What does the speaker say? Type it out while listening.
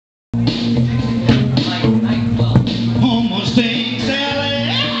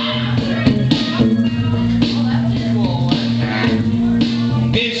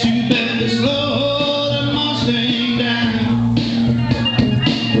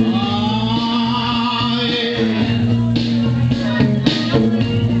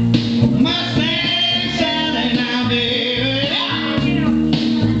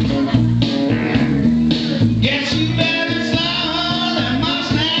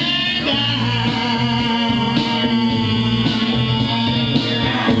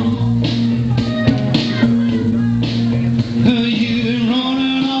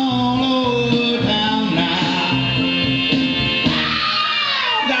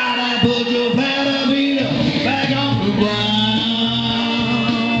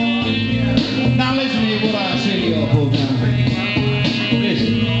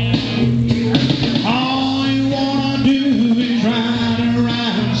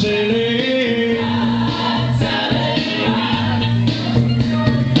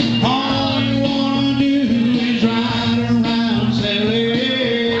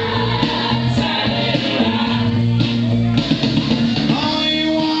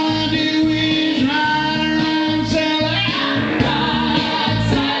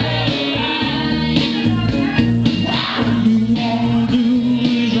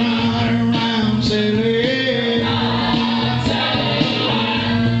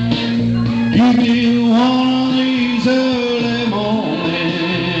Maybe one of these early mornings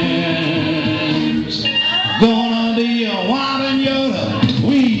gonna be a whopping your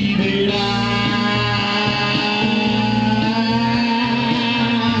wee bit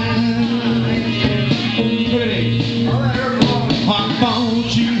I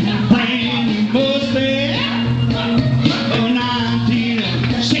bought you a brand new Mustang of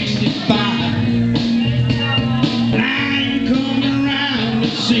 1965, and I ain't coming around to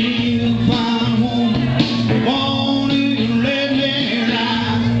see a fine woman won't even let me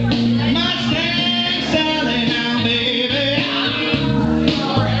ride. Mustang Sally now, baby,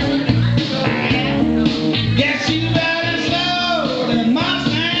 guess you better slow that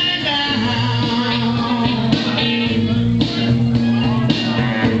Mustang down.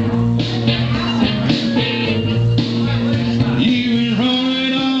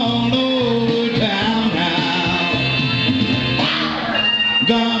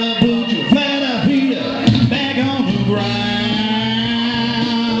 Gotta put your flat feet back on the ground.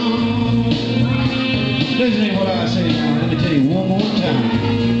 Listen to what I say now. Let me tell you one more time.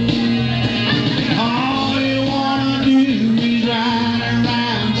 All you wanna do is ride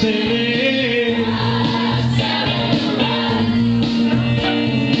around, Sally.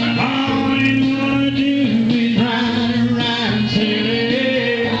 All you wanna do is ride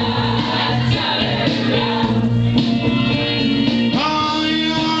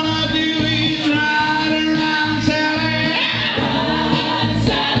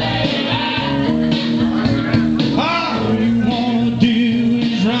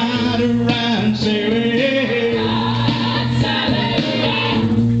around, Sally.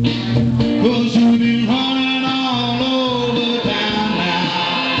 Cause you've been running all over town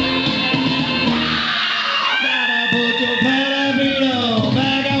now. Gotta put your flat feet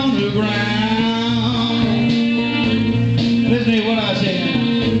back on the ground. Listen to what I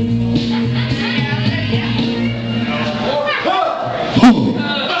say.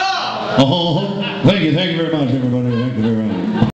 Oh, thank you very much, everybody. Thank you very much.